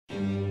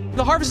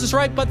The harvest is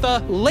ripe, but the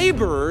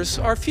laborers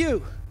are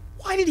few.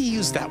 Why did he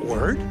use that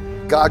word?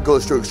 God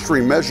goes to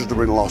extreme measures to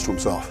bring the lost to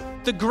himself.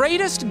 The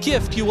greatest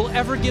gift you will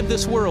ever give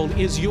this world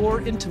is your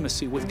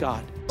intimacy with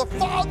God. The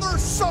Father,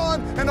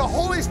 Son, and the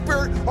Holy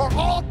Spirit are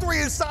all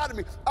three inside of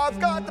me. I've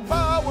got the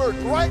power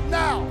right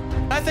now.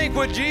 I think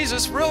what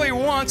Jesus really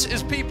wants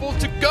is people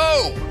to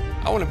go.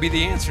 I want to be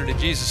the answer to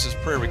Jesus'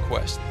 prayer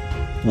request.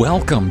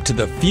 Welcome to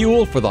the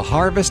Fuel for the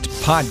Harvest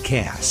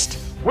podcast.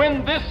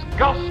 When this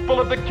gospel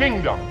of the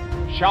kingdom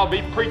shall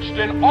be preached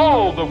in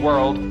all the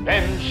world,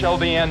 then shall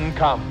the end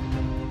come.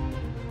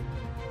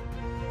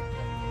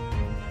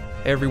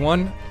 Hey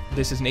everyone,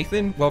 this is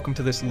Nathan. Welcome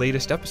to this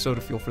latest episode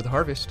of Fuel for the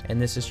Harvest.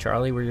 And this is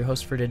Charlie. We're your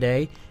hosts for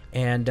today.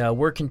 And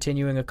we're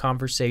continuing a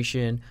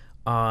conversation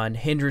on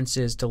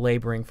hindrances to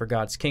laboring for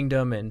God's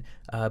kingdom and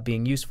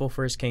being useful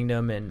for his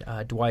kingdom. And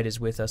Dwight is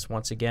with us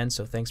once again,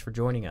 so thanks for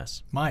joining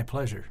us. My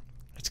pleasure.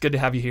 It's good to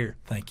have you here.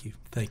 Thank you.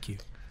 Thank you.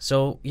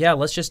 So, yeah,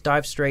 let's just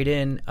dive straight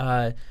in.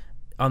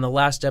 On the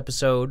last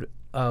episode,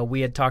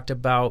 we had talked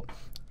about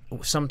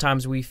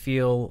sometimes we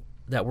feel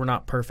that we're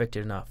not perfect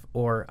enough,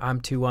 or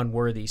I'm too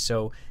unworthy.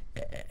 So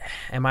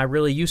am I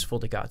really useful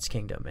to God's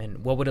kingdom?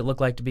 And what would it look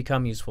like to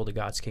become useful to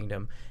God's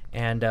kingdom?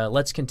 And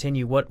let's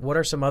continue. What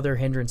are some other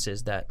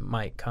hindrances that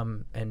might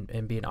come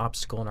and be an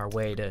obstacle in our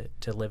way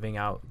to living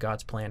out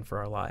God's plan for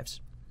our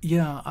lives?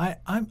 Yeah,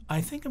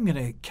 I think I'm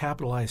going to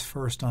capitalize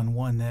first on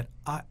one that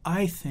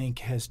I think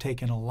has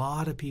taken a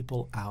lot of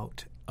people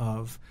out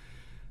of.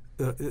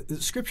 The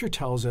Scripture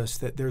tells us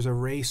that there's a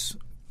race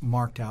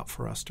marked out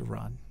for us to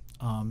run.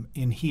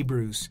 In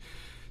Hebrews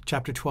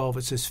chapter 12,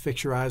 it says,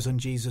 "Fix your eyes on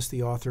Jesus,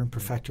 the author and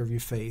perfecter of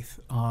your faith."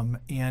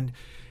 And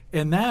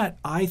that,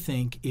 I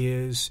think,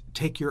 is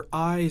take your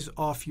eyes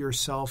off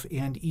yourself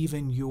and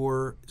even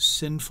your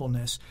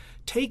sinfulness.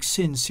 Take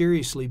sin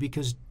seriously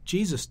because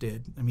Jesus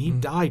did. I mean, he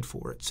died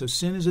for it. So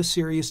sin is a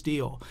serious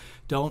deal.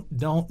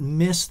 Don't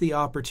miss the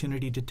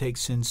opportunity to take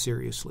sin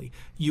seriously.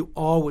 You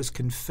always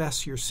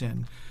confess your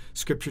sin.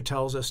 Scripture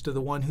tells us to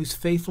the one who's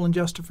faithful and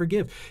just to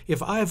forgive.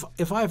 If I've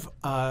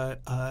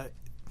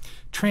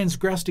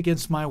transgressed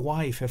against my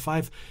wife, if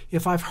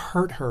I've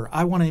hurt her,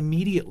 I want to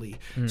immediately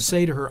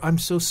say to her, "I'm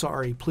so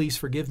sorry, please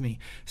forgive me."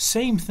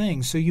 Same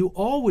thing. So you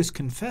always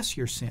confess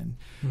your sin.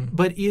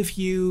 But if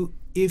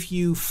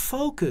you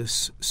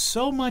focus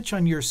so much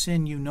on your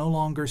sin, you no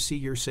longer see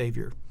your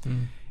Savior.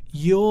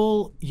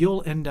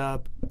 You'll end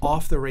up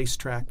off the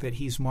racetrack that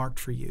he's marked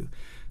for you.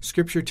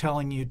 Scripture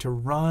telling you to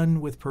run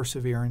with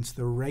perseverance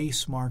the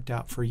race marked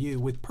out for you.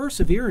 With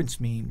perseverance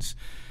means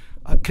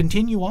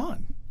continue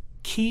on.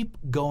 Keep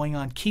going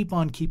on. Keep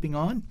on keeping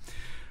on.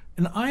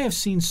 And I have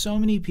seen so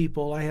many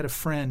people. I had a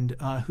friend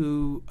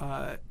who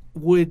I'd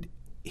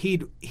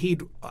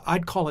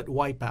call it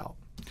wipe out.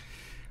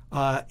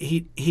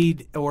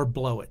 He'd or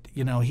blow it.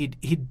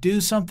 He'd do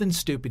something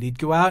stupid. He'd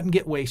go out and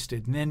get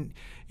wasted. And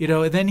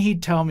then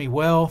he'd tell me,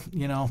 "Well,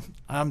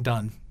 I'm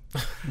done."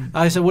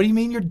 I said, "What do you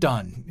mean you're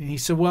done?" And he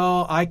said,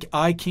 "Well,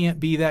 I can't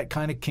be that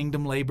kind of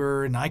kingdom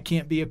laborer, and I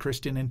can't be a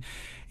Christian." And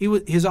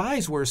his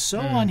eyes were so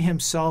on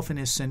himself and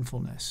his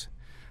sinfulness,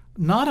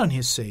 not on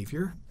his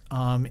Savior.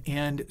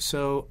 And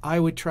so I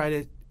would try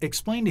to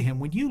explain to him,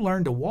 when you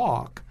learn to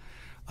walk,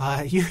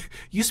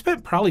 you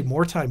spent probably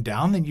more time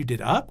down than you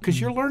did up because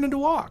you're learning to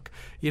walk.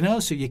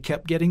 So you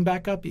kept getting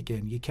back up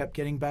again. You kept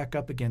getting back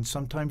up again.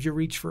 Sometimes you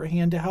reach for a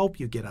hand to help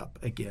you get up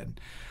again.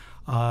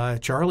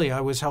 Charlie, I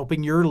was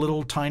helping your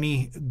little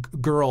tiny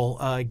girl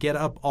get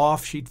up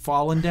off. She'd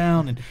fallen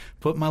down and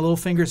put my little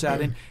fingers out.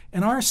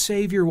 And our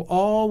Savior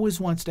always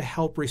wants to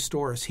help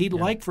restore us. He'd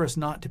like for us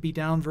not to be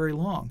down very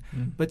long.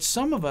 But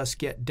some of us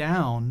get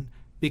down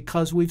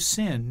because we've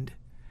sinned,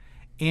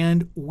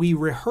 and we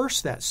rehearse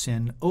that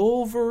sin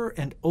over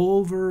and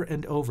over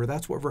and over.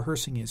 That's what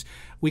rehearsing is.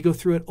 We go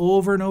through it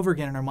over and over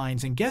again in our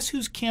minds. And guess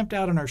who's camped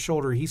out on our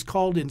shoulder? He's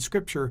called in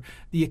Scripture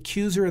the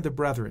accuser of the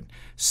brethren.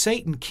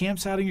 Satan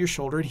camps out on your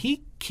shoulder, and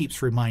he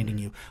keeps reminding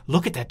you,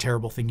 "Look at that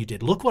terrible thing you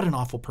did. Look what an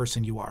awful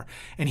person you are."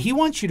 And he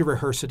wants you to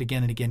rehearse it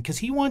again and again because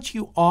he wants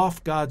you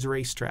off God's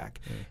racetrack.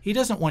 He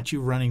doesn't want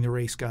you running the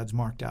race God's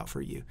marked out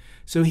for you.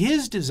 So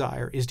his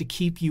desire is to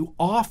keep you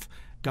off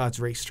God's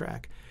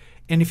racetrack.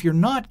 And if you're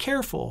not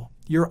careful,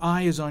 your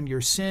eye is on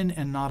your sin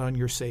and not on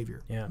your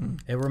Savior. Yeah.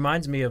 It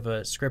reminds me of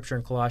a scripture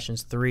in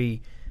Colossians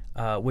 3,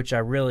 which I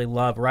really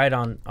love, right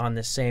on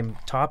this same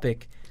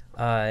topic.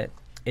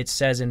 It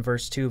says in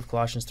verse 2 of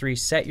Colossians 3,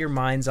 "Set your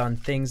minds on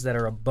things that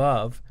are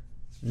above,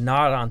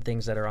 not on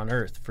things that are on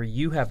earth. For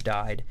you have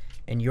died,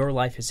 and your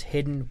life is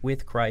hidden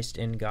with Christ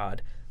in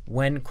God.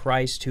 When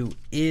Christ, who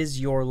is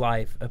your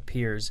life,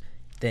 appears,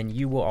 then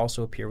you will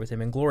also appear with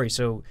him in glory."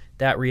 So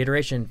that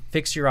reiteration,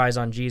 fix your eyes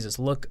on Jesus.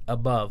 Look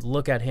above.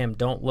 Look at him.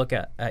 Don't look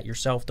at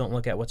yourself. Don't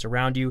look at what's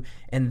around you.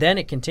 And then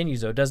it continues,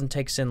 though. It doesn't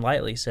take sin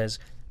lightly. It says,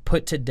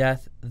 "Put to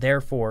death,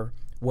 therefore,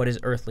 what is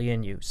earthly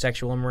in you,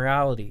 sexual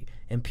immorality,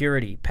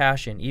 impurity,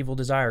 passion, evil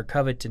desire,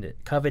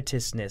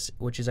 covetousness,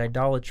 which is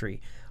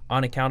idolatry.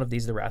 on account of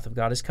these, the wrath of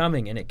God is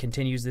coming. And it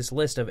continues this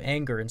list of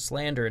anger and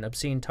slander and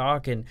obscene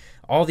talk and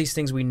all these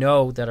things we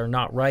know that are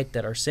not right,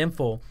 that are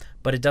sinful,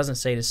 but it doesn't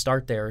say to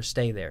start there or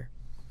stay there.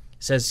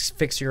 It says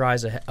fix your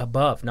eyes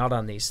above, not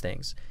on these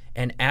things.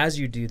 And as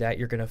you do that,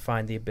 you're going to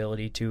find the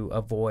ability to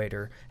avoid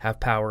or have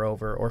power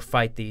over or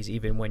fight these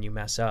even when you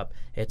mess up.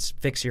 It's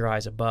fix your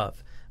eyes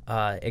above.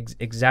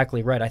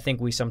 Exactly right. I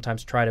think we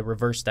sometimes try to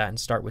reverse that and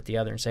start with the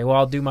other and say, well,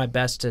 I'll do my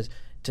best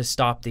to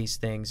stop these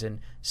things and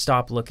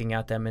stop looking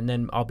at them, and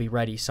then I'll be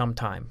ready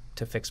sometime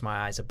to fix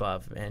my eyes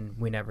above, and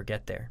we never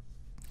get there.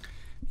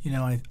 You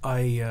know,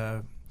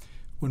 I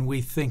when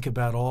we think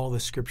about all the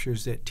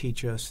scriptures that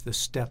teach us the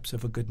steps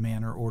of a good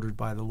man are ordered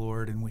by the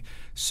Lord, and we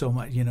so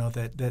much, you know,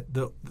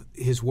 that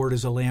His word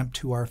is a lamp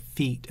to our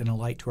feet and a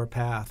light to our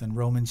path. And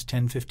Romans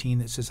 10:15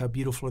 that says, "How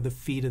beautiful are the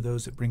feet of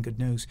those that bring good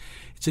news."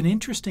 It's an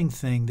interesting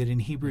thing that in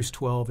Hebrews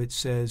 12 it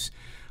says,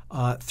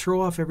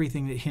 "Throw off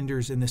everything that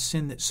hinders and the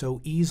sin that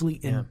so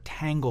easily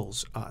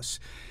entangles us."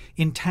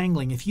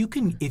 Entangling. If you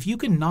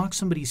can knock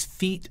somebody's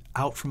feet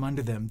out from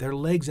under them, their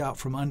legs out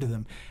from under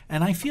them,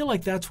 and I feel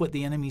like that's what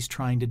the enemy's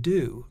trying to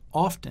do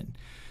often.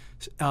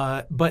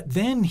 But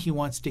then he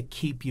wants to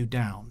keep you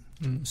down.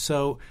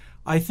 So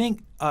I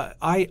think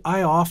I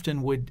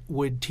often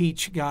would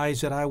teach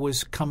guys that I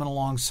was coming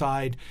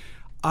alongside.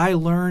 I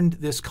learned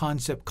this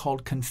concept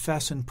called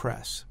confess and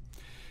press.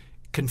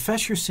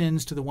 Confess your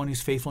sins to the one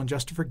who's faithful and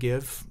just to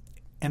forgive,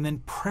 and then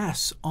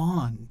press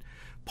on.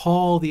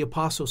 Paul the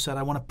apostle said,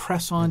 I want to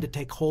press on to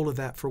take hold of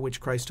that for which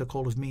Christ took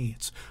hold of me.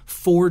 It's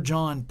forge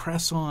on,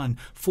 press on,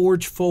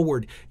 forge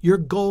forward. Your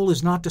goal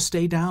is not to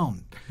stay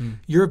down.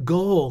 Your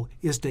goal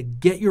is to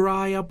get your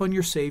eye up on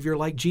your Savior,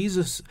 like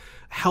Jesus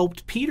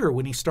helped Peter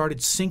when he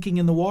started sinking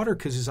in the water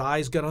because his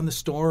eyes got on the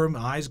storm,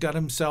 eyes got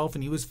himself,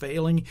 and he was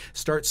failing,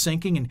 start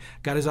sinking, and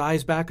got his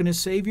eyes back on his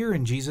Savior,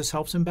 and Jesus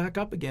helps him back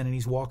up again, and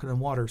he's walking on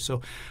water.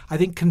 So I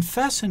think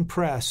confess and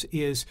press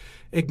is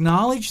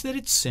acknowledge that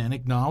it's sin,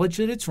 acknowledge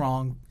that it's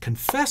wrong,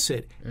 confess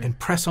it, and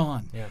press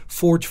on,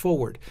 forge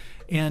forward.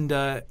 And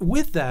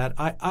with that,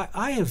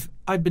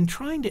 I've been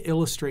trying to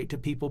illustrate to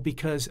people,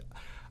 because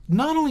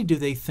not only do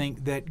they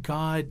think that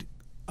God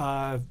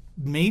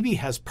maybe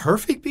has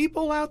perfect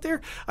people out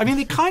there. I mean,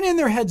 they kind of in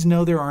their heads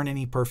know there aren't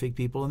any perfect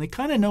people, and they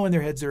kind of know in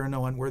their heads there are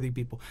no unworthy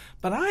people.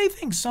 But I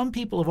think some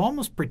people have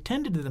almost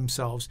pretended to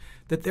themselves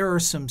that there are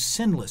some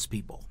sinless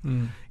people.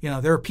 You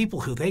know, there are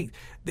people who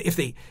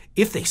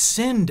if they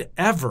sinned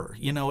ever,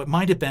 you know, it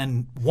might have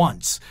been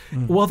once.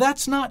 Well,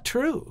 that's not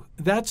true.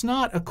 That's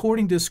not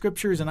according to the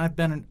scriptures. And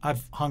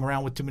I've hung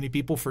around with too many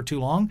people for too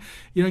long.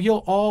 You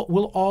know,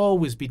 we'll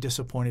always be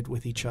disappointed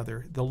with each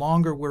other. The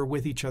longer we're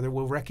with each other,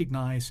 we'll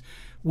recognize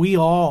we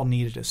all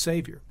needed a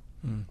Savior.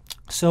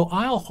 So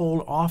I'll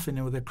hold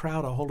often with a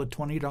crowd, I'll hold a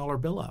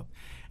 $20 bill up,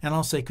 and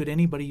I'll say, could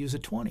anybody use a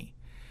 20?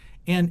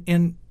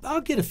 And I'll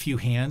get a few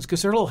hands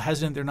because they're a little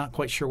hesitant, they're not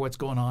quite sure what's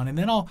going on. And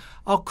then I'll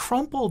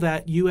crumple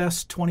that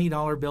US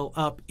 $20 bill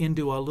up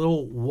into a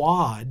little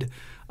wad,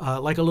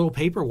 like a little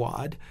paper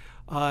wad.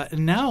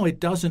 And now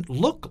it doesn't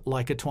look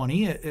like a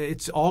 20,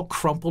 it's all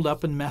crumpled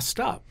up and messed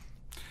up.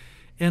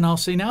 And I'll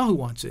say, now who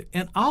wants it?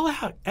 And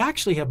I'll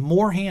actually have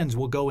more hands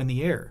will go in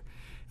the air.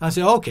 I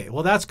say, okay,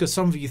 well, that's because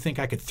some of you think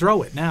I could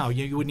throw it now.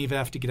 You wouldn't even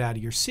have to get out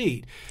of your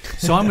seat.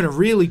 So I'm going to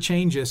really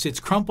change this. It's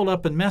crumpled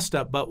up and messed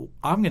up, but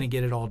I'm going to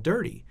get it all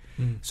dirty.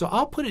 So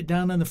I'll put it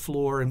down on the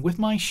floor, and with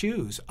my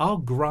shoes, I'll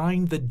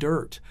grind the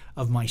dirt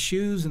of my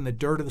shoes and the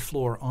dirt of the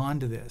floor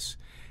onto this.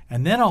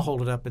 And then I'll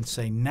hold it up and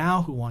say,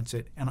 now who wants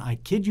it? And I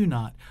kid you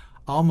not,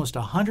 almost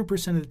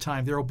 100% of the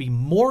time, there will be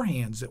more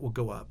hands that will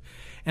go up.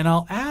 And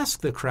I'll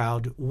ask the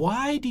crowd,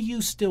 why do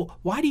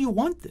you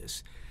want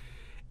this?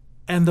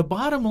 And the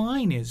bottom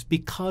line is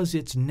because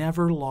it's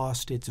never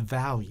lost its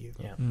value.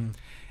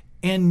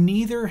 And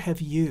neither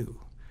have you.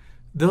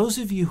 Those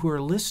of you who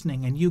are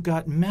listening and you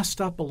got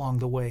messed up along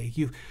the way,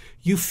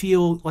 you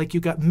feel like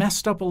you got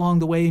messed up along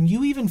the way, and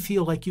you even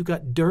feel like you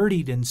got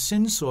dirtied and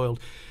sin-soiled,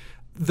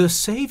 the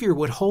Savior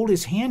would hold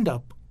his hand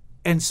up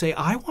and say,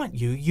 I want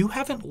you. You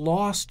haven't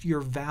lost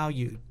your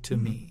value to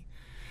me.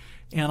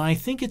 And I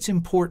think it's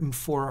important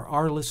for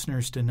our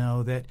listeners to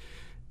know that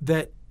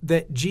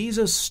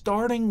Jesus,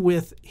 starting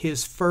with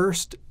his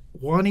first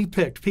one he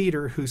picked,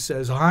 Peter, who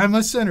says, I'm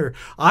a sinner.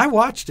 I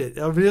watched it.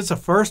 I mean, it's the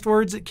first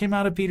words that came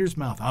out of Peter's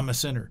mouth, I'm a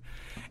sinner.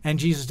 And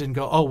Jesus didn't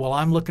go, oh, well,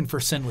 I'm looking for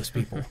sinless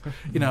people.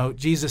 You know,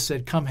 Jesus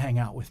said, come hang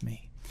out with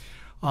me.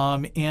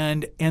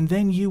 And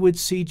then you would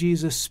see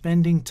Jesus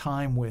spending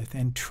time with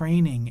and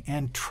training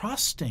and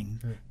trusting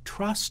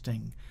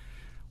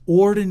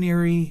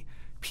ordinary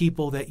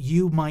people that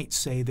you might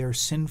say they're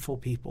sinful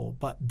people,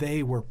 but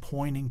they were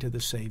pointing to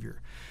the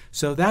Savior.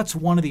 So that's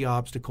one of the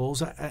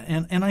obstacles.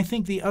 And I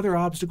think the other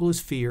obstacle is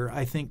fear.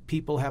 I think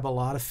people have a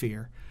lot of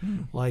fear.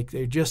 Like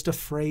they're just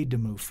afraid to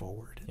move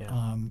forward.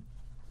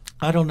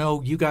 I don't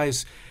know, you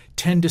guys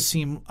tend to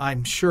seem,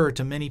 I'm sure,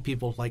 to many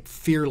people like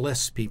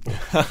fearless people.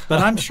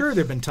 But I'm sure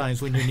there have been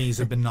times when your knees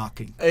have been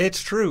knocking.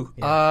 It's true.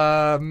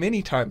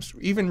 Many times.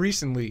 Even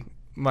recently,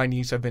 my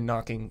knees have been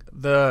knocking.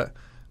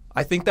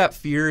 I think that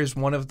fear is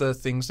one of the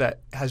things that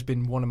has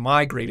been one of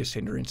my greatest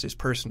hindrances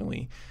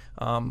personally.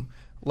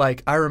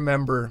 Like I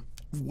remember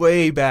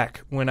way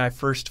back when I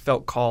first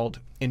felt called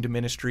into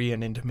ministry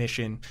and into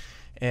mission,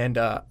 and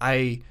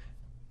I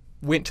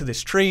went to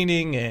this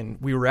training and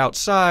we were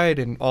outside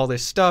and all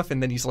this stuff,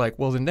 and then he's like,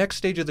 well, the next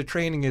stage of the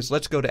training is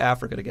let's go to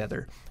Africa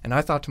together. And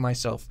I thought to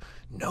myself,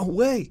 no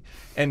way.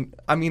 And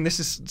I mean, this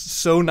is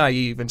so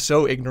naive and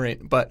so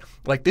ignorant, but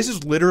like this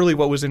is literally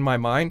what was in my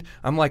mind.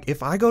 I'm like,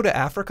 if I go to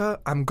Africa,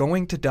 I'm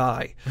going to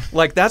die.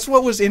 Like that's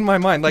what was in my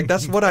mind. Like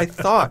that's what I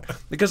thought,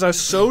 because I was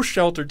so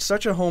sheltered,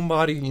 such a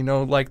homebody, you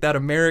know, like that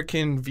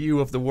American view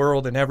of the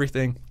world and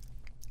everything.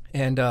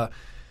 And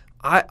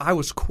I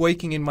was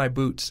quaking in my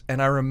boots,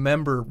 and I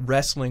remember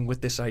wrestling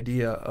with this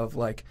idea of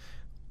like,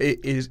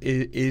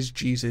 is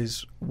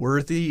Jesus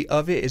worthy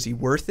of it? Is he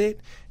worth it?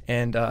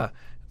 And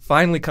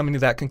finally coming to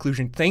that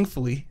conclusion,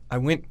 thankfully, I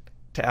went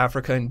to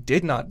Africa and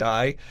did not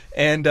die.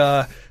 And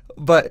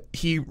but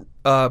he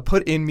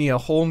put in me a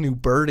whole new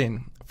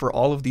burden for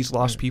all of these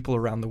lost people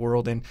around the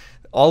world, and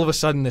all of a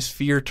sudden, this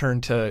fear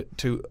turned to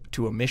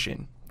a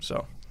mission.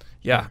 So,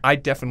 yeah, I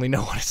definitely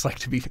know what it's like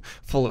to be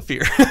full of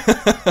fear.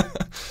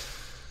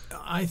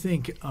 I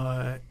think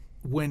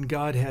when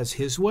God has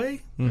his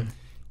way,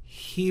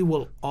 he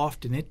will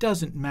often, it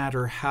doesn't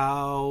matter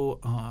how,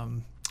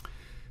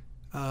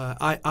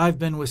 I've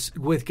been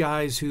with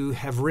guys who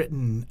have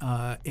written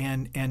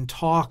and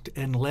talked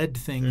and led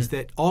things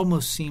that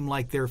almost seem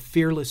like they're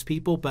fearless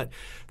people, but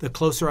the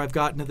closer I've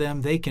gotten to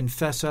them, they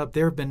confess up.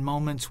 There have been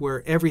moments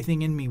where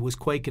everything in me was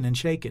quaking and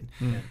shaking.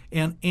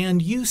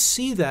 And you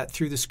see that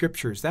through the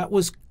scriptures. That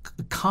was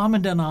a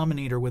common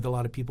denominator with a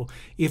lot of people.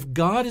 If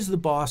God is the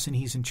boss and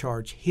he's in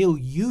charge, he'll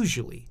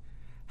usually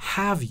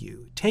have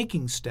you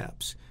taking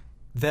steps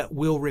that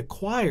will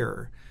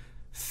require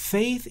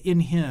faith in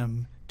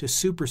him to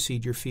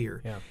supersede your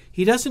fear. Yeah.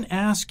 He doesn't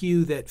ask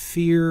you that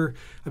fear.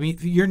 I mean,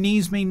 your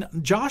knees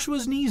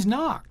Joshua's knees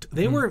knocked.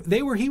 They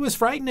were. He was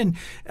frightened, and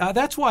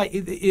that's why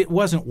it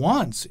wasn't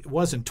once. It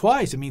wasn't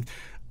twice. I mean,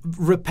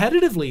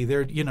 repetitively,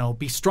 there.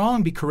 Be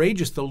strong, be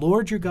courageous. The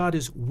Lord your God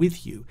is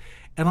with you,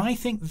 and I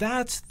think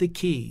that's the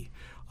key.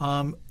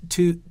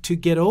 To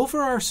get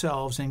over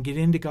ourselves and get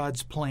into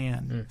God's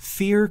plan.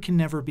 Fear can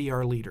never be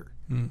our leader.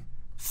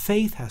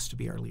 Faith has to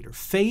be our leader.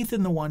 Faith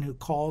in the one who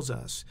calls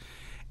us,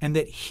 and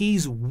that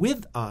he's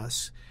with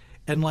us.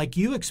 And like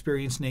you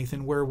experienced,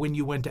 Nathan, where when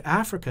you went to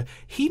Africa,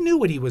 he knew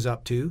what he was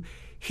up to.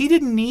 He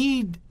didn't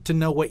need to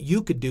know what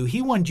you could do.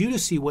 He wanted you to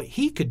see what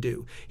he could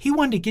do. He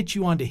wanted to get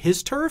you onto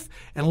his turf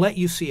and let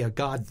you see a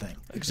God thing.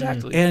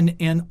 Exactly.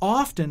 And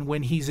often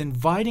when he's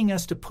inviting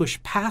us to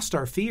push past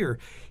our fear,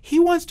 he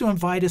wants to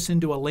invite us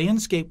into a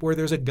landscape where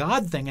there's a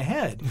God thing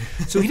ahead.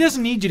 So he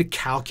doesn't need you to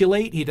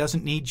calculate. He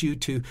doesn't need you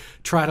to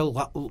try to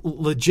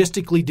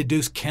logistically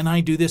deduce, can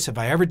I do this? Have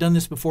I ever done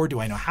this before? Do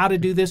I know how to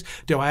do this?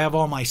 Do I have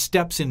all my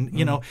steps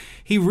in?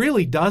 He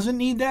really doesn't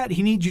need that.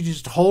 He needs you to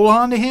just hold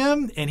on to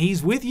him, and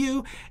he's with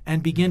you,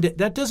 and begin to.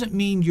 That doesn't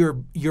mean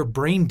you're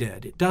brain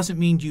dead. It doesn't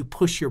mean you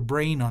push your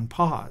brain on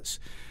pause.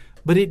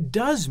 But it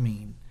does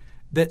mean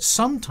that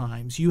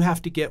sometimes you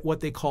have to get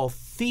what they call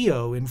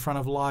theo in front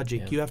of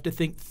logic. Yeah. You have to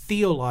think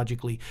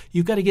theologically.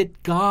 You've got to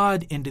get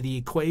God into the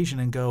equation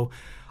and go,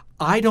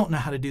 I don't know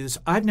how to do this.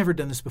 I've never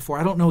done this before.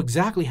 I don't know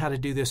exactly how to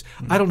do this.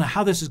 I don't know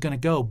how this is going to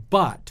go.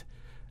 But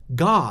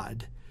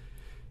God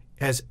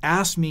has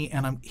asked me,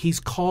 and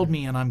he's called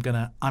me, and I'm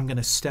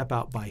gonna step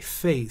out by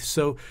faith.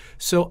 So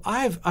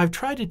I've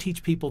tried to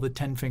teach people the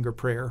 10-finger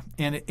prayer,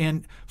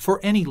 and for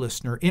any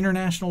listener,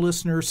 international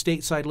listener,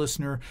 stateside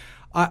listener,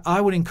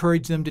 I would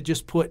encourage them to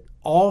just put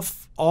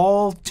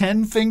all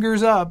 10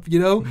 fingers up.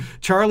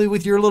 Charlie,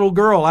 with your little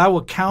girl, I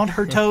will count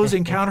her toes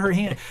and count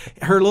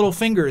her little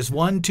fingers.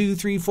 1, 2,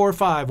 3, 4,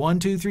 5. 1,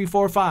 2, 3,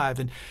 4, 5.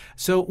 And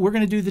so we're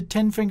going to do the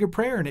 10-finger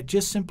prayer, and it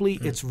just simply,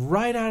 it's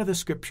right out of the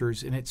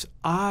scriptures, and it's,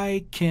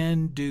 I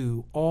can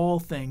do all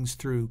things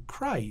through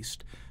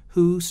Christ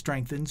who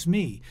strengthens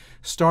me.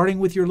 Starting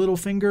with your little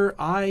finger,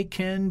 I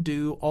can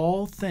do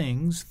all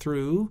things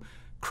through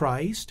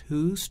Christ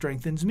who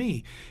strengthens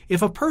me.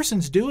 If a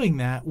person's doing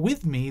that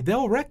with me,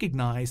 they'll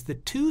recognize the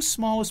two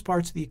smallest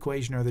parts of the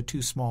equation are the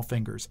two small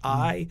fingers,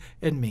 I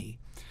and me.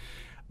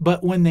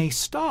 But when they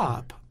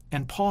stop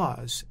and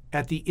pause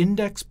at the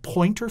index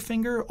pointer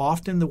finger,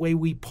 often the way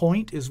we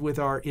point is with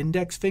our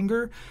index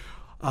finger,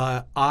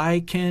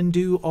 I can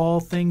do all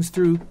things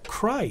through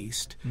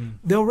Christ,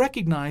 they'll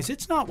recognize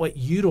it's not what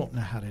you don't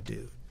know how to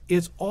do.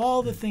 It's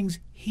all the things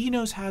he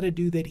knows how to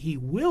do that he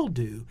will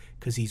do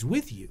because he's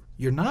with you.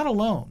 You're not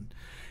alone.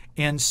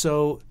 And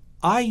so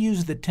I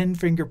use the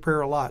 10-finger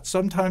prayer a lot.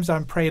 Sometimes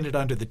I'm praying it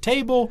under the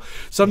table.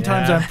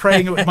 Sometimes I'm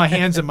praying it with my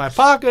hands in my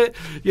pocket.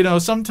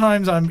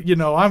 Sometimes I'm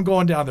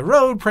going down the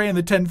road praying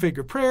the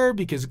 10-finger prayer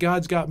because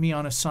God's got me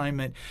on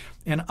assignment.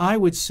 And I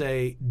would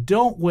say,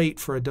 don't wait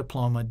for a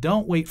diploma.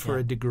 Don't wait for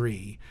a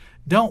degree.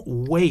 Don't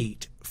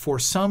wait for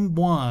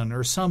someone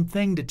or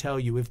something to tell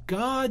you. If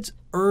God's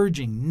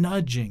urging,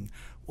 nudging,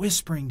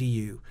 whispering to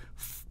you,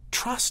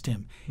 trust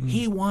him.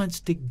 He wants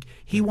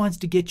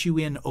to get you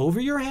in over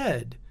your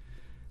head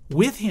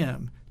with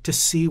him to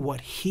see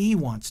what he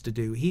wants to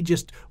do. He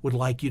just would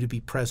like you to be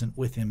present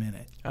with him in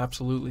it.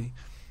 Absolutely.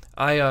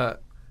 I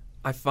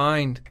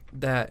find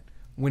that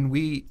when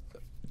we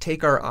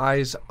take our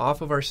eyes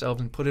off of ourselves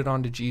and put it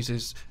onto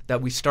Jesus,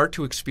 that we start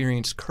to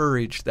experience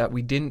courage that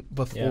we didn't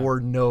before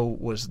know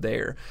was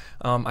there.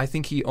 I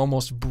think he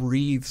almost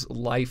breathes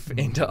life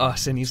into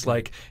us, and he's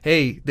like,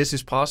 hey, this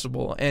is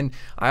possible. And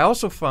I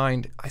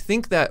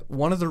think that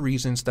one of the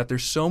reasons that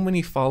there's so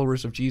many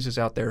followers of Jesus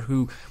out there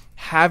who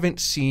haven't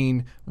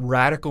seen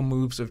radical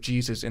moves of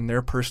Jesus in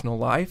their personal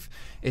life,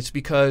 it's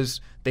because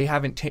they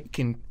haven't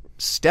taken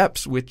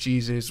steps with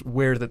Jesus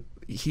where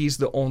he's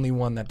the only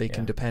one that they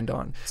can depend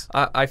on.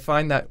 I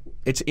find that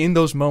it's in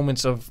those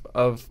moments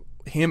of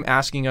him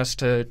asking us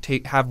to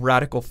have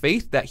radical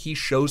faith that he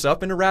shows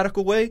up in a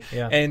radical way,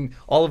 and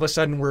all of a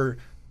sudden we're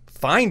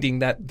finding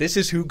that this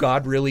is who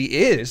God really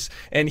is,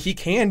 and he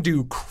can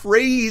do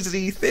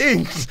crazy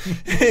things.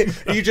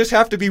 You just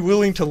have to be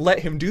willing to let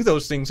him do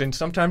those things, and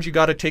sometimes you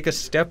got to take a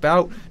step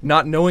out,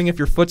 not knowing if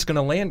your foot's going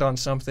to land on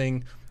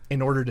something,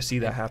 in order to see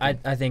that happen.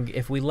 I think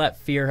if we let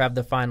fear have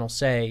the final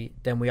say,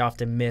 then we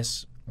often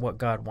miss what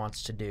God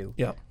wants to do,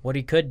 what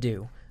he could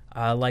do.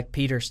 Like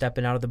Peter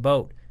stepping out of the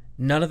boat.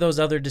 None of those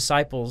other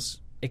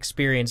disciples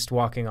experienced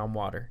walking on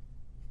water.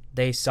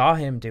 They saw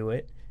him do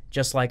it,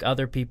 just like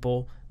other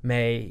people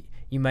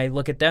you may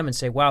look at them and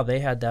say, wow, they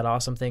had that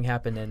awesome thing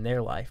happen in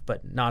their life,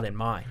 but not in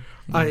mine.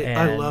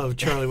 I love,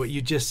 Charlie, what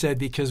you just said,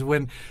 because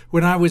when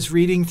I was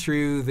reading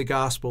through the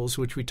Gospels,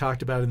 which we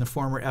talked about in the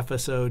former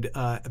episode,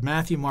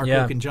 Matthew, Mark,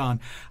 Luke, and John,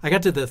 I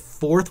got to the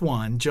fourth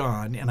one,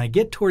 John, and I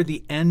get toward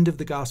the end of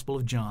the Gospel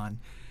of John,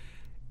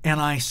 and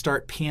I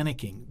start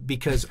panicking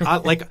because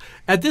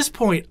at this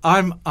point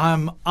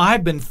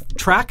I've been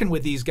tracking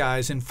with these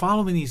guys and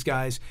following these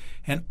guys,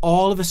 and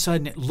all of a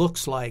sudden it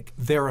looks like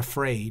they're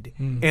afraid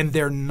and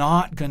they're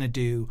not going to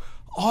do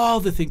all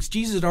the things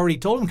Jesus had already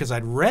told them, because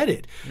I'd read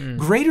it.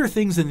 Greater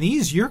things than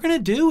these you're going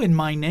to do in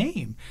my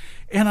name.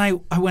 And I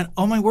went,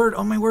 oh my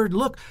word,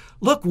 look,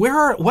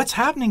 what's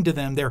happening to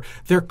them?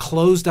 They're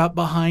closed up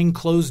behind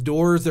closed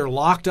doors. They're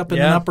locked up in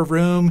an upper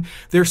room.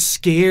 They're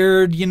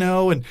scared,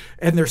 and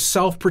they're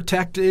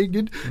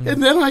self-protecting.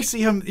 And then I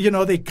see them,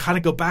 they kind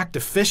of go back to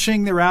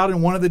fishing. They're out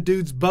in one of the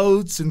dude's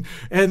boats, and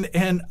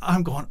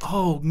I'm going,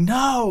 oh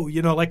no,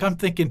 I'm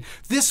thinking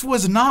this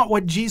was not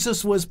what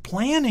Jesus was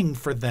planning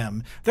for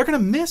them. They're going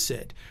to miss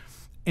it.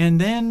 And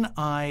then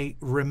I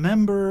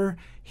remember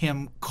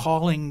him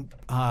calling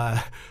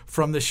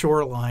from the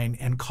shoreline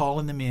and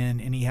calling them in,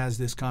 and he has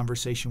this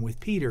conversation with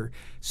Peter.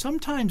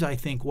 Sometimes I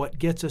think what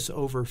gets us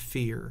over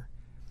fear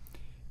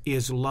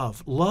is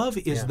love. Love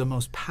is the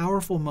most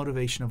powerful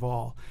motivation of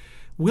all.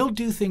 We'll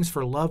do things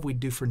for love we'd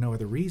do for no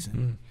other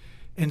reason.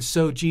 And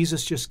so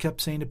Jesus just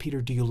kept saying to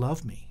Peter, do you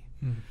love me?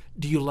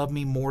 Do you love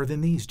me more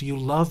than these? Do you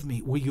love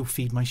me? Will you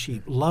feed my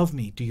sheep? Love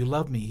me. Do you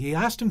love me? He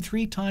asked him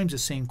 3 times the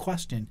same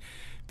question,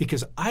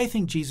 because I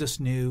think Jesus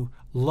knew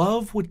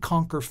love would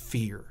conquer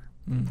fear.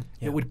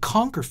 It would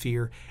conquer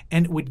fear,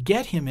 and it would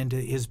get him into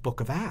his book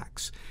of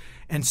Acts.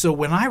 And so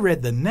when I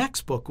read the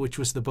next book, which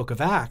was the book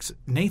of Acts,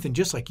 Nathan,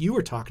 just like you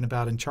were talking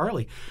about, and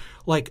Charlie,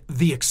 like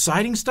the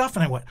exciting stuff,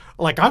 and I went,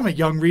 I'm a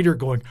young reader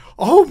going,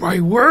 oh my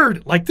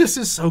word, this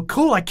is so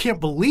cool. I can't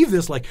believe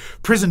this.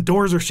 Prison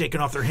doors are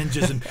shaking off their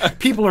hinges, and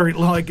people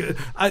are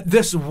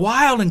this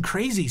wild and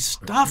crazy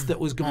stuff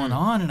that was going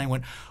on. And I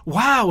went,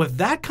 wow, if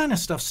that kind of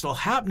stuff's still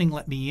happening,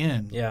 let me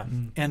in. Yeah.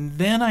 And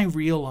then I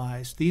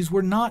realized these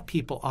were not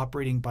people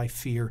operating by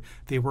fear.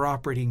 They were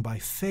operating by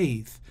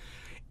faith.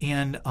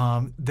 And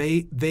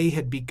they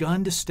had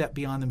begun to step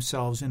beyond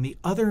themselves. And the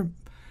other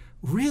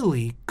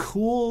really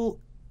cool,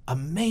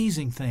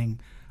 amazing thing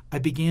I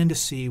began to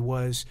see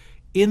was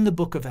in the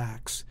book of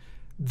Acts,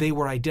 they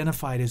were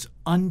identified as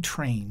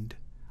untrained,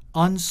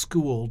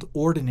 unschooled,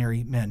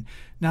 ordinary men.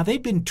 Now,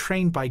 they'd been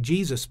trained by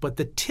Jesus, but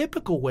the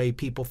typical way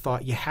people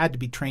thought you had to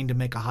be trained to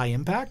make a high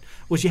impact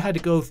was you had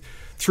to go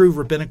through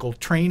rabbinical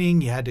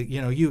training. You had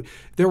to,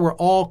 there were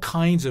all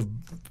kinds of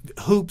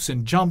hoops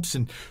and jumps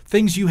and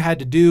things you had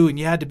to do, and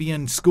you had to be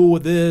in school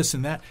with this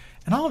and that.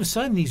 And all of a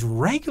sudden, these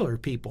regular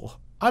people,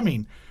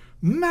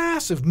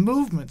 massive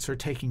movements are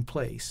taking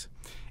place.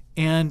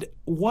 And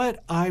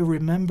what I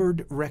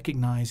remembered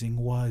recognizing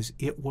was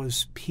it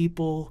was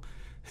people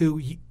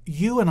who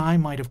you and I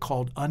might have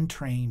called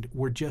untrained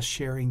were just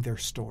sharing their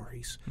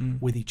stories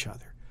with each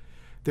other.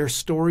 Their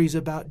stories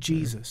about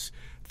Jesus.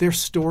 Their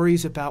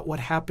stories about what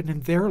happened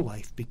in their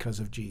life because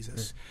of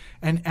Jesus.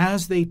 And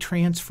as they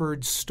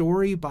transferred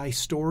story by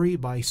story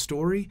by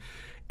story,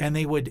 and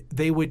they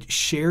would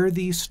share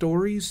these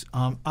stories,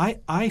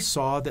 I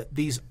saw that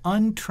these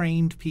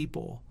untrained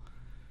people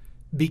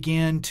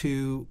began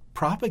to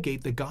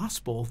propagate the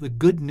gospel, the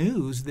good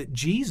news that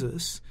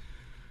Jesus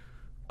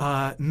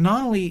not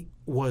only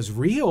was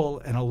real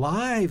and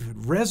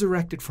alive,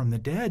 resurrected from the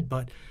dead,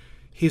 but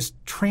his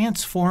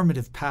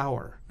transformative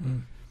power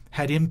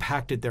had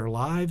impacted their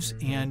lives.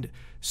 And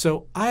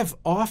so I've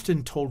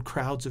often told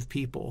crowds of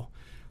people,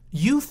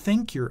 you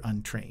think you're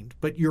untrained,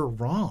 but you're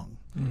wrong.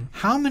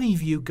 How many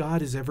of you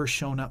God has ever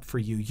shown up for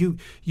you? You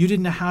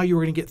didn't know how you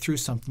were going to get through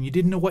something. You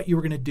didn't know what you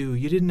were going to do.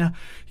 You didn't know,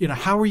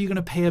 how are you going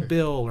to pay a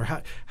bill, or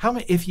how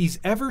many, if He's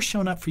ever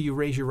shown up for you,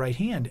 raise your right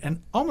hand.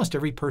 And almost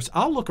every person,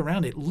 I'll look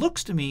around. It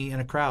looks to me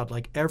in a crowd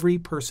like every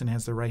person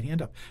has their right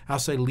hand up. I'll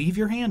say, leave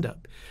your hand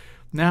up.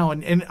 Now,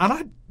 and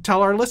I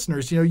tell our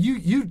listeners,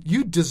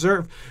 you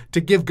deserve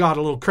to give God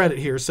a little credit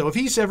here. So if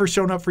He's ever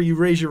shown up for you,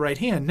 raise your right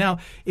hand. Now,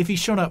 if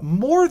He's shown up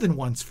more than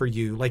once for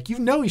you, like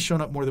He's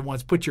shown up more than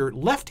once, put your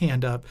left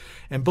hand up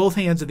and both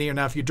hands in the air.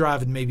 Now, if you're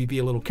driving, maybe be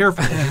a little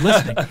careful when you're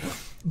listening.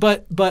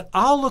 But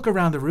I'll look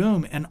around the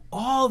room and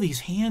all these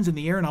hands in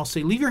the air, and I'll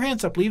say, leave your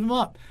hands up, leave them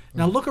up.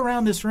 Now look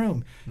around this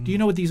room. Do you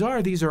know what these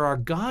are? These are our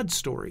God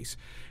stories.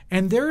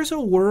 And there's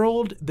a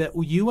world that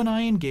you and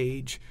I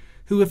engage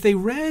who, if they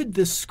read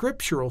the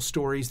scriptural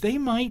stories, they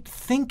might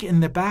think in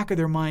the back of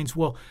their minds,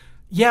 well,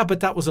 yeah,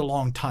 but that was a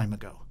long time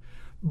ago.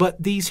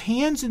 But these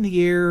hands in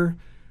the air,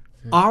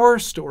 our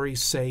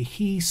stories say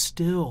He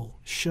still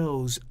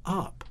shows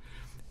up.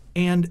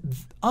 And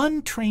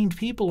untrained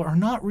people are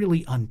not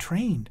really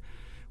untrained.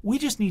 We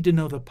just need to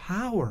know the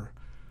power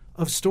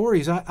of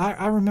stories.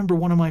 I remember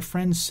one of my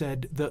friends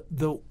said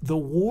the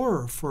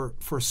war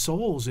for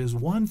souls is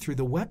won through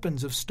the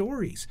weapons of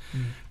stories.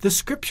 The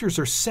scriptures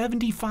are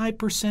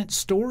 75%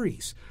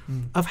 stories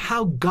of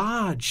how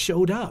God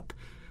showed up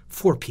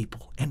for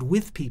people and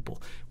with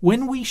people.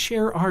 When we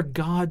share our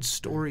God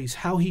stories,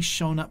 how He's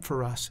shown up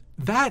for us,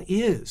 that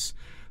is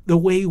the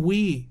way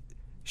we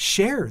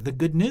share the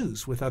good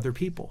news with other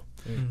people.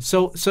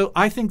 So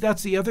I think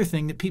that's the other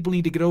thing that people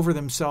need to get over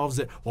themselves,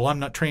 that, well, I'm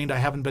not trained, I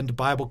haven't been to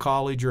Bible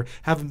college, or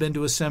haven't been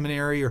to a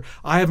seminary, or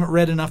I haven't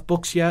read enough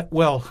books yet.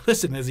 Well,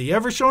 listen, has He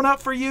ever shown up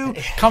for you?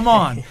 Come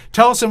on,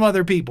 tell some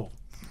other people.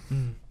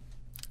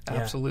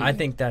 Absolutely. I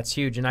think that's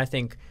huge, and I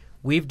think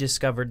we've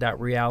discovered that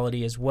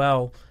reality as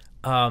well.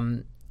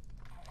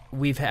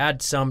 We've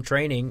had some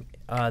training,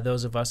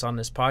 those of us on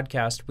this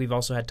podcast. We've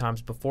also had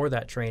times before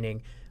that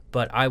training,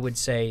 but I would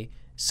say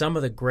some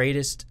of the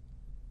greatest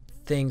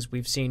things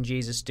we've seen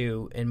Jesus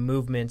do, and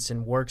movements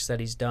and works that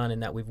He's done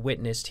and that we've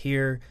witnessed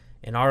here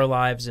in our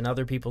lives and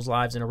other people's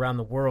lives and around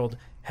the world,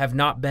 have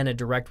not been a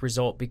direct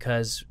result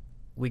because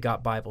we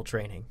got Bible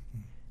training.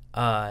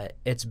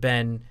 It's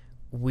been,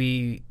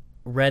 we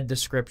read the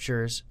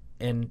scriptures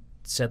and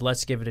said,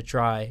 let's give it a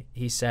try.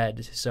 He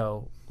said,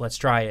 so let's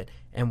try it.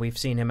 And we've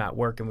seen Him at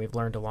work, and we've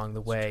learned along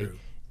the way.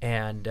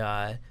 And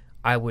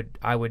I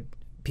would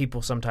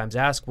people sometimes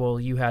ask, well,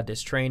 you had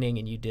this training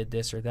and you did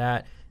this or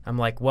that. I'm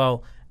like,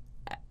 well,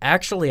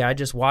 actually, I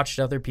just watched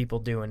other people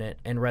doing it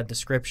and read the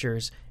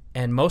scriptures,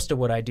 and most of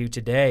what I do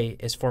today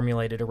is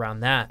formulated around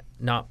that,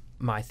 not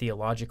my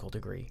theological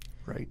degree.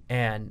 Right.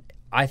 And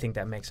I think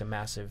that makes a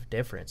massive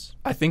difference.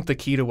 I think the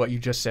key to what you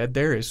just said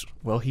there is,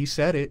 well, He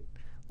said it,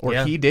 or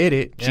Yeah. He did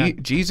it. Yeah.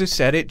 Jesus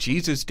said it.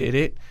 Jesus did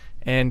it.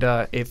 And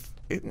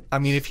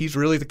if He's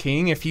really the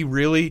King, if He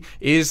really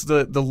is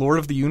the Lord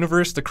of the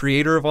universe, the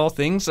Creator of all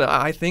things,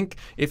 I think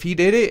if He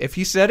did it, if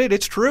He said it,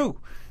 it's true.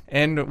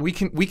 And we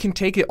can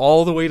take it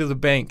all the way to the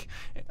bank.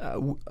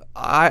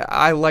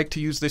 I like to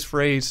use this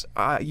phrase,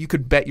 you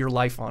could bet your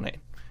life on it.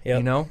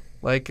 Yep.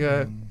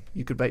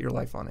 You could bet your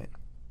life on it.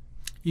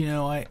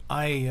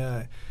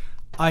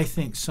 I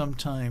think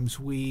sometimes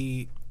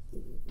we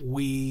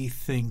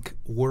think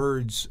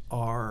words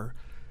are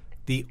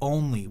the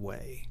only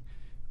way,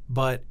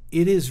 but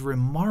it is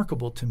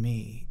remarkable to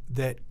me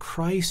that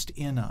Christ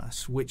in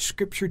us, which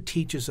Scripture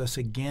teaches us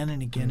again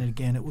and again and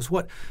again. It was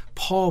what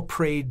Paul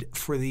prayed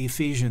for the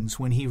Ephesians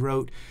when he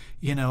wrote,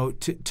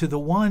 to the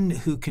one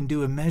who can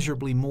do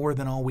immeasurably more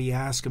than all we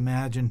ask,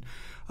 imagine,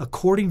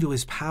 according to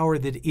His power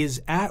that is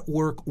at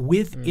work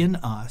within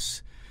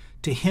us.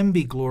 To Him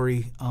be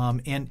glory.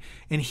 And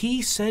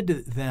He said to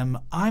them,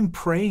 I'm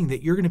praying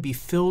that you're going to be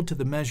filled to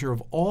the measure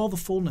of all the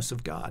fullness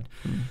of God.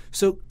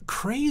 So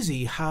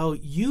crazy how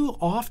you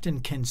often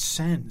can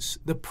sense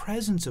the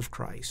presence of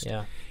Christ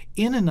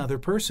in another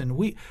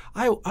person.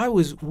 I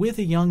was with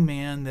a young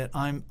man that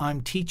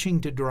I'm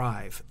teaching to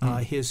drive.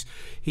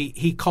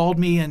 He called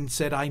me and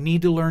said, I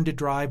need to learn to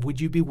drive. Would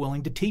you be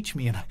willing to teach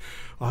me? And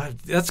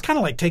that's kind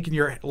of like taking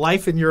your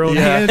life in your own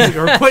hands,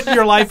 or putting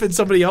your life in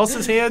somebody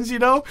else's hands,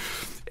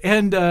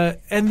 And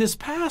this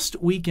past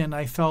weekend,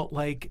 I felt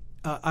like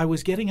I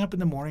was getting up in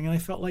the morning, and I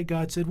felt like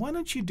God said, why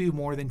don't you do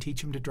more than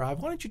teach him to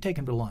drive? Why don't you take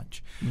him to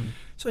lunch?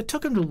 So I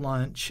took him to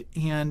lunch,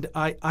 and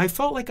I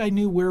felt like I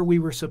knew where we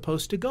were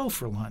supposed to go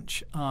for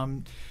lunch.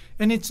 And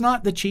it's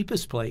not the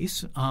cheapest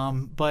place,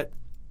 but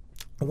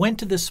I went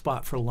to this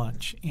spot for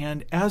lunch.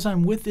 And as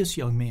I'm with this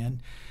young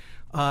man,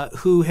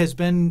 who has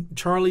been,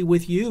 Charlie,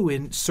 with you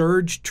in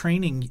Surge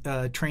training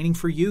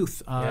for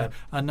youth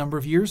a number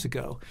of years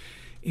ago.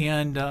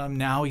 And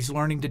now he's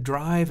learning to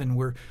drive, and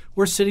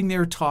we're sitting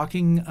there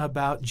talking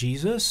about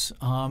Jesus.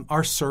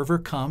 Our server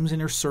comes,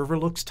 and her server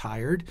looks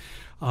tired.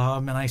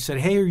 And I said,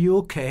 "Hey, are you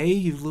okay?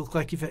 You look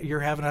like you're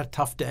having a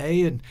tough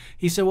day." And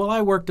he said, "Well,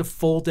 I worked a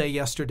full day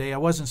yesterday. I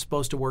wasn't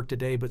supposed to work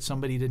today, but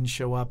somebody didn't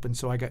show up, and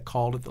so I got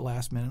called at the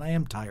last minute. I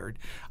am tired.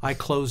 I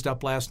closed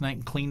up last night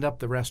and cleaned up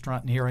the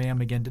restaurant, and here I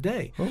am again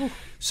today." Oh.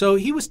 So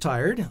he was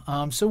tired.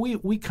 So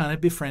we kind of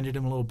befriended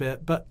him a little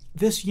bit. But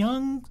this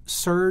young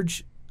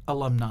Surge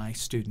alumni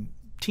student,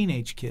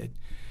 teenage kid,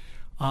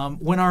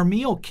 when our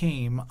meal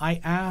came, I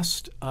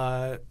asked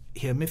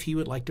him if he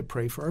would like to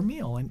pray for our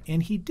meal,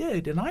 and he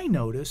did. And I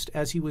noticed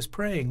as he was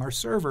praying, our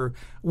server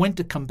went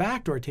to come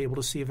back to our table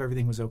to see if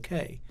everything was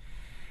okay,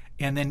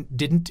 and then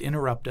didn't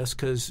interrupt us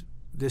because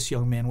this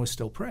young man was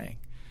still praying.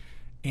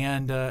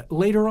 And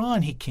later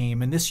on he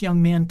came, and this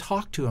young man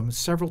talked to him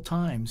several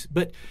times,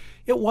 but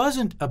it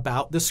wasn't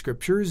about the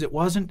scriptures. It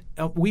wasn't,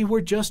 we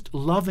were just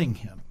loving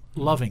him,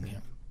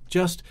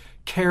 just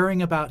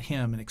caring about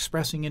him and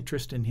expressing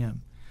interest in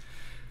him.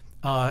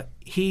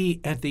 He,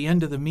 at the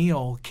end of the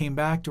meal, came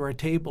back to our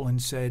table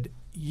and said,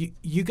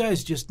 you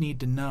guys just need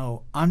to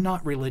know I'm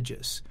not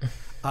religious.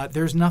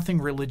 There's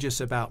nothing religious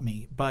about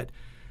me, but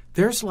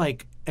there's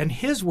and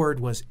his word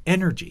was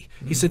energy.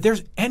 He said,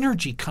 "There's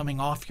energy coming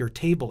off your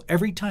table.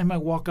 Every time I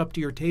walk up to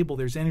your table,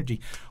 there's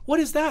energy." What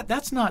is that?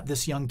 That's not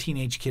this young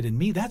teenage kid in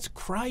me. That's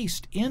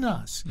Christ in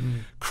us.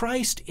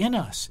 Christ in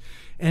us.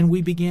 And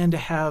we began to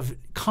have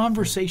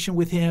conversation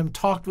with him,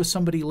 talked with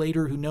somebody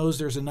later who knows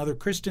there's another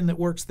Christian that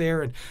works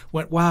there, and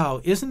went, "Wow,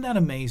 isn't that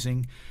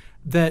amazing?"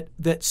 That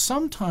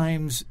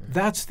sometimes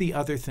that's the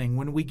other thing.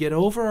 When we get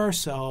over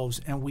ourselves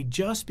and we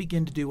just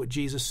begin to do what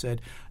Jesus said,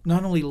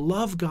 not only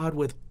love God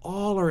with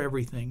all our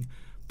everything,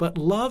 but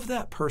love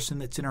that person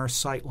that's in our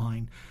sight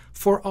line.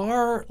 For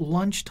our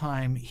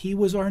lunchtime, he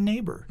was our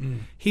neighbor.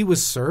 He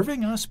was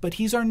serving us, but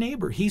he's our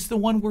neighbor. He's the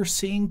one we're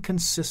seeing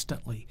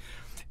consistently.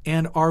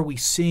 And are we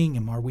seeing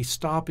him? Are we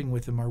stopping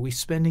with him? Are we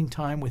spending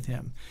time with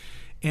him?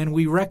 And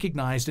we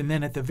recognized, and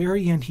then at the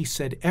very end he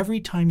said,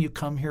 "Every time you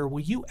come here, will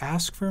you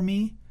ask for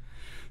me?"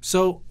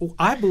 So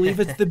I believe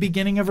it's the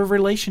beginning of a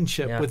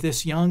relationship with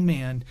this young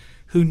man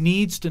who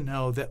needs to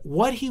know that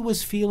what he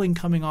was feeling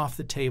coming off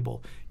the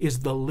table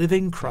is the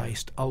living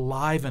Christ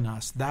alive in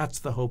us. That's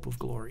the hope of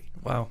glory.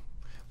 Wow.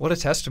 What a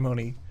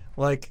testimony.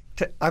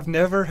 I've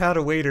never had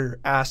a waiter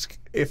ask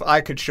if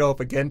I could show up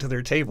again to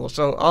their table,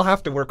 so I'll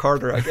have to work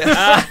harder, I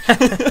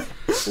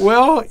guess.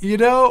 Well,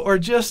 or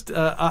just,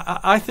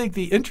 I think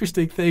the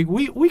interesting thing,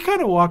 we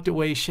kind of walked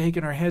away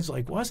shaking our heads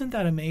like, wasn't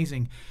that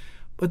amazing?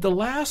 But the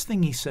last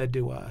thing he said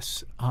to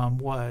us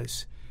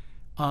was,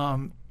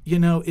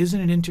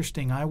 isn't it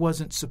interesting? I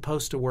wasn't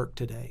supposed to work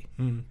today,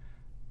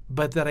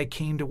 but that I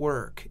came to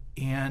work.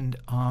 And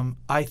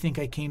I think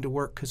I came to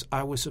work because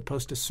I was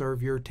supposed to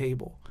serve your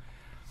table.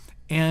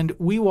 And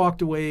we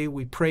walked away,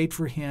 we prayed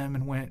for him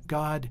and went,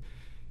 "God,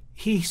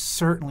 he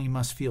certainly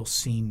must feel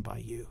seen by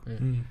you."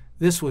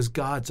 This was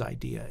God's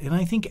idea. And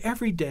I think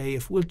every day,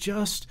 if we'll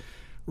just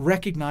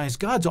recognize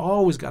God's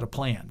always got a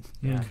plan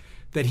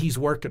that he's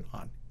working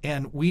on.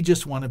 And we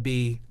just want to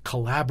be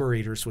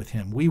collaborators with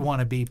him. We want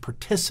to be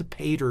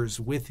participators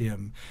with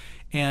him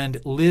and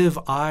live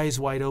eyes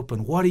wide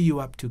open. What are you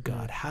up to,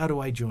 God? How do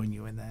I join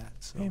you in that?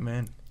 So.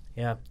 Amen.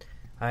 Yeah.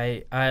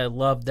 I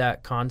love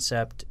that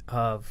concept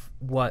of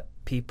what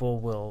people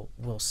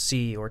will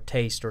see or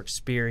taste or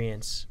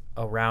experience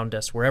around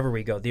us wherever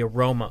we go, the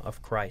aroma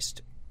of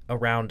Christ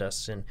around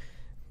us and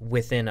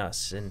within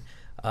us. And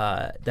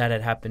that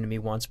had happened to me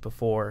once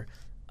before.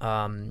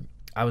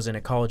 I was in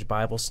a college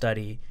Bible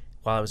study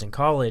while I was in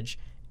college,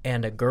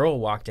 and a girl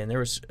walked in. There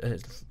was a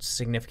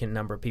significant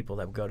number of people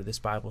that would go to this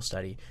Bible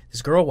study.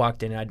 This girl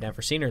walked in, and I'd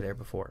never seen her there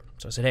before.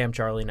 So I said, "Hey, I'm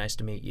Charlie. Nice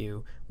to meet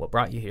you. What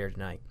brought you here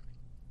tonight?"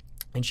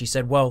 And she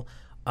said, "Well,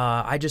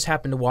 I just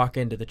happened to walk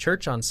into the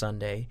church on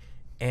Sunday,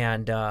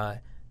 and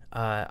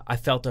I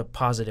felt a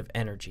positive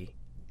energy."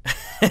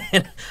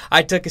 And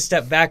I took a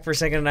step back for a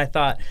second, and I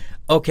thought,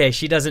 okay,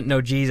 she doesn't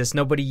know Jesus.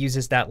 Nobody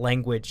uses that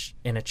language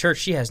in a church.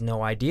 She has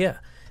no idea.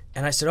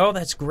 And I said, "Oh,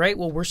 that's great.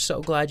 Well, we're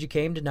so glad you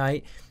came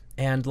tonight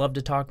and love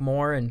to talk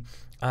more." And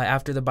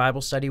after the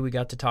Bible study, we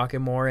got to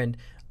talking more. And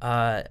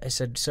I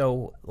said,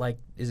 "So,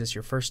 is this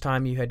your first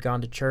time you had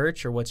gone to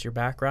church, or what's your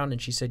background?"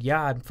 And she said,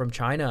 "Yeah, I'm from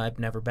China. I've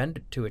never been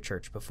to a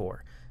church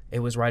before. It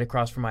was right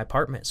across from my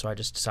apartment, so I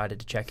just decided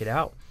to check it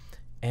out."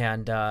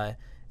 And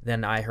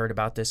then I heard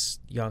about this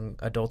young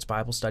adults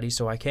Bible study,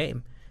 so I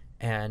came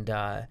and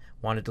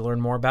wanted to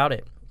learn more about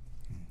it.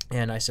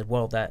 And I said,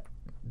 "Well, that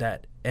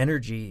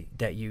energy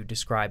that you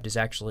described is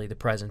actually the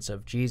presence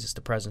of Jesus, the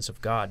presence of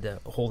God,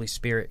 the Holy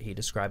Spirit he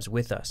describes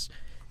with us."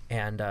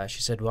 And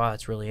she said, "Wow,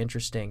 that's really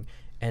interesting."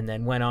 And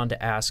then went on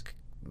to ask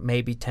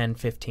maybe 10,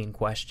 15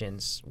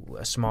 questions.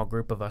 A small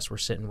group of us were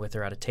sitting with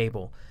her at a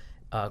table.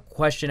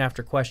 Question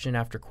after question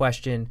after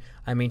question.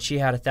 I mean, she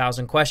had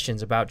 1,000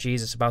 questions about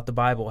Jesus, about the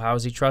Bible. How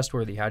is he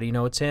trustworthy? How do you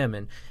know it's him?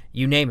 And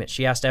you name it.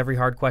 She asked every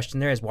hard question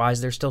there is. Why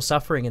is there still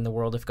suffering in the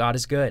world if God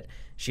is good?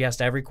 She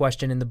asked every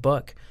question in the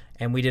book,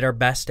 and we did our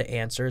best to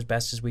answer as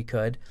best as we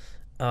could.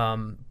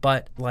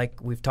 But like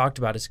we've talked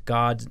about, it's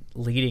God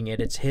leading it.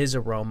 It's his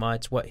aroma.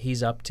 It's what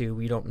he's up to.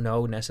 We don't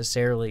know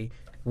necessarily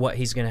what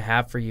he's going to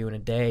have for you in a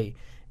day.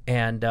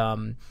 And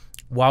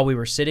while we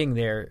were sitting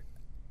there,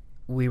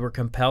 we were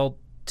compelled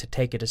to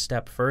take it a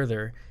step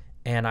further.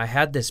 And I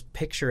had this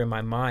picture in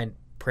my mind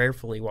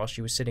prayerfully while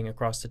she was sitting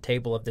across the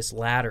table of this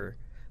ladder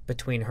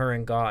between her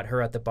and God,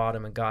 her at the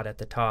bottom and God at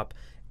the top.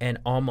 And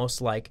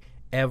almost like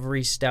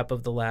every step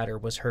of the ladder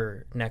was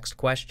her next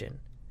question.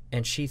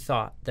 And she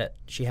thought that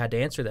she had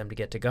to answer them to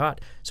get to God.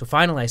 So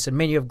finally I said,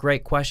 man, you have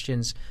great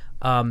questions,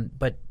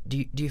 but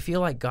do you feel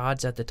like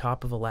God's at the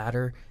top of a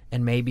ladder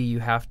and maybe you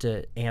have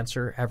to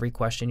answer every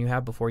question you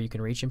have before you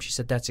can reach him? She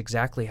said, that's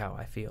exactly how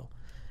I feel.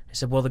 I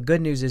said, well, the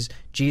good news is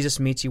Jesus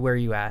meets you where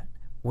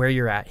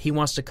you're at. He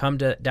wants to come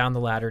down the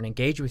ladder and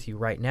engage with you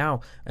right now.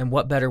 And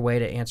what better way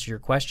to answer your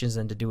questions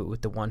than to do it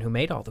with the one who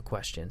made all the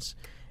questions?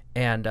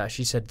 And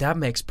she said, that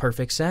makes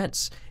perfect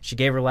sense. She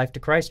gave her life to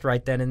Christ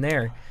right then and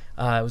there.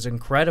 It was an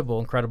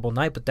incredible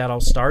night, but that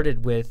all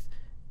started with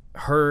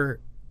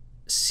her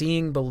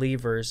seeing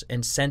believers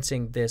and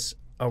sensing this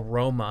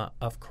aroma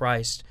of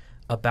Christ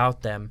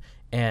about them.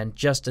 And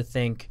just to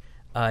think,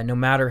 no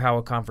matter how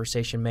a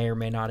conversation may or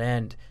may not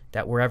end,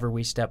 that wherever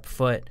we step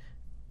foot,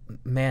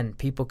 man,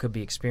 people could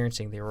be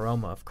experiencing the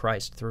aroma of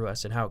Christ through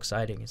us, and how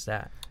exciting is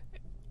that?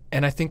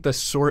 And I think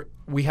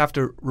we have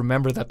to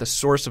remember that the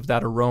source of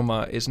that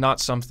aroma is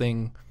not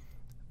something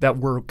that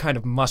we're kind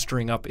of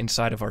mustering up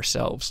inside of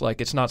ourselves.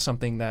 Like, it's not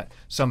something that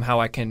somehow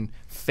I can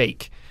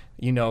fake.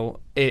 You know,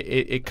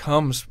 it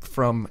comes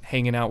from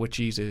hanging out with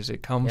Jesus.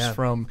 It comes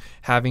from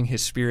having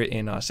his Spirit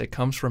in us. It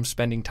comes from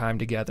spending time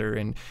together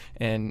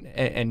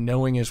and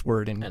knowing his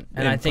word. And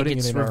I think putting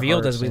it's it in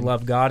revealed our as we hearts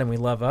love God and we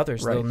love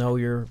others. Right. They'll know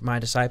you're my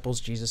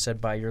disciples, Jesus said,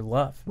 by your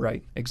love.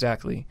 Right,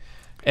 exactly.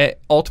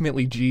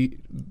 Ultimately,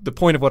 the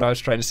point of what I was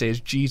trying to say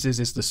is Jesus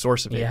is the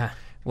source of it. Yeah.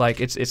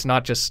 Like, it's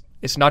not just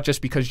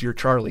because you're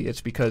Charlie.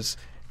 It's because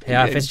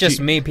if it's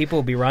just me, people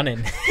will be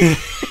running.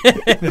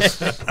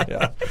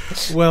 Yeah.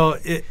 Well,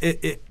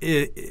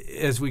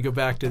 as we go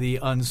back to the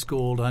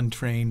unschooled,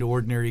 untrained,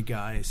 ordinary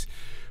guys,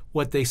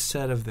 what they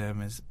said of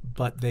them is,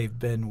 but they've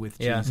been with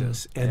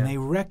Jesus. And they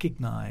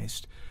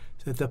recognized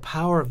that the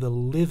power of the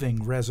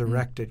living,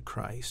 resurrected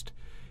Christ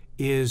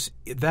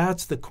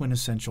that's the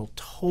quintessential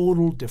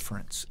total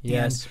difference.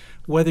 Yes. And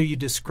whether you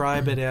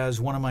describe it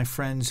as one of my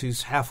friends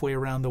who's halfway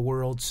around the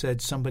world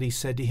somebody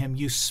said to him,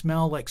 you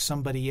smell like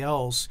somebody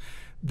else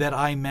that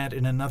I met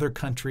in another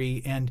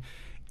country.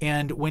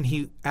 And when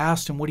he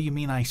asked him, what do you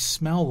mean I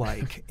smell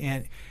like?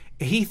 And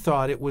he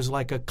thought it was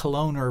like a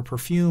cologne or a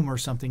perfume or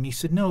something. He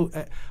said, no,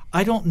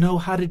 I don't know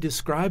how to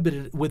describe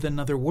it with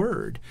another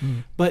word,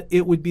 but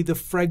it would be the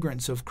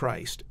fragrance of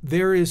Christ.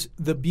 There is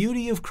the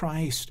beauty of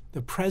Christ,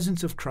 the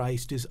presence of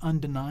Christ is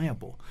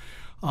undeniable.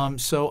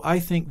 So I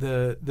think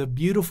the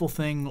beautiful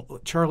thing,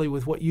 Charlie,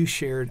 with what you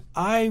shared,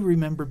 I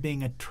remember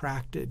being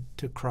attracted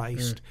to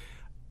Christ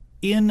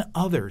in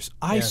others.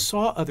 I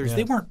saw others.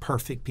 They weren't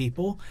perfect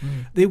people.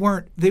 They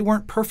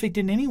weren't perfect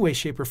in any way,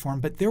 shape, or form,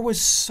 but there was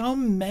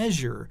some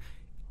measure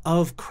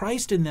of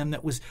Christ in them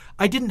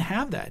I didn't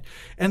have that.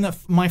 And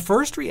my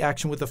first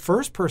reaction with the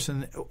first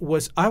person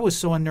was I was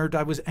so unnerved,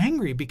 I was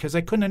angry because I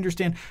couldn't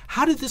understand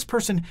how did this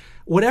person,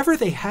 whatever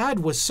they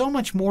had was so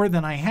much more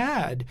than I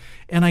had,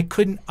 and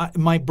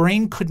my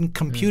brain couldn't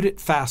compute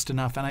it fast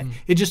enough, and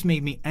it just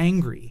made me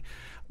angry.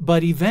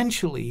 But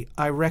eventually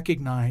I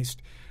recognized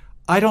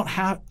I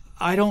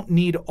don't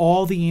need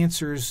all the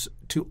answers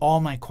to all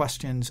my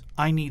questions.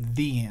 I need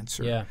the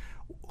answer. Yeah.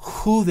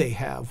 Who they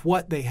have,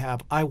 what they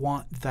have, I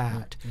want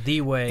that.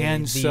 The way,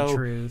 and the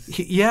truth.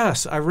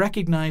 Yes, I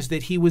recognized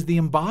that he was the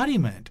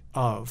embodiment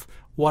of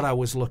what I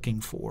was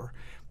looking for.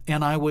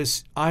 And I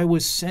was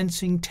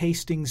sensing,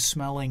 tasting,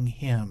 smelling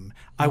him.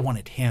 I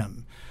wanted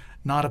him,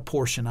 not a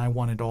portion. I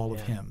wanted all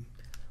of him.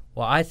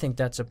 Well, I think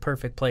that's a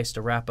perfect place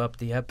to wrap up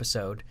the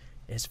episode,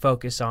 is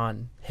focus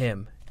on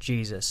him,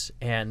 Jesus.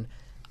 And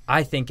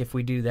I think if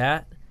we do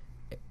that,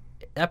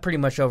 that pretty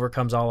much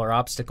overcomes all our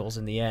obstacles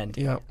in the end.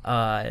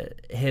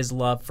 His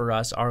love for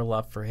us, our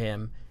love for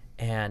him,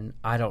 and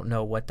I don't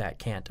know what that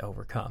can't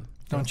overcome.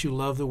 Don't you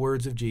love the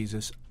words of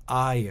Jesus?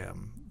 I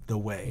am the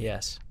way.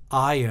 Yes.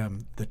 I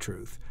am the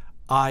truth.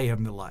 I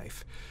am the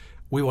life.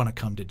 We want to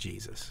come to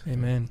Jesus.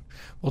 Amen.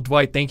 Well,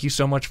 Dwight, thank you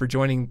so much for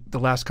joining the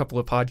last couple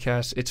of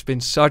podcasts. It's been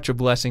such a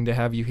blessing to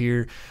have you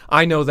here.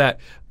 I know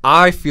that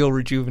I feel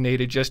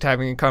rejuvenated just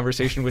having a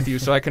conversation with you,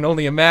 so I can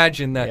only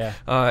imagine that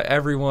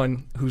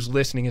everyone who's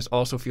listening is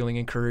also feeling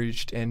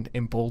encouraged and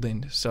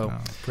emboldened. So,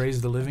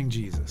 praise the living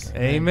Jesus.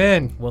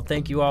 Amen. Well,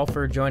 thank you all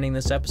for joining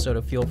this episode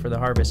of Fuel for the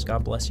Harvest.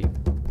 God bless you.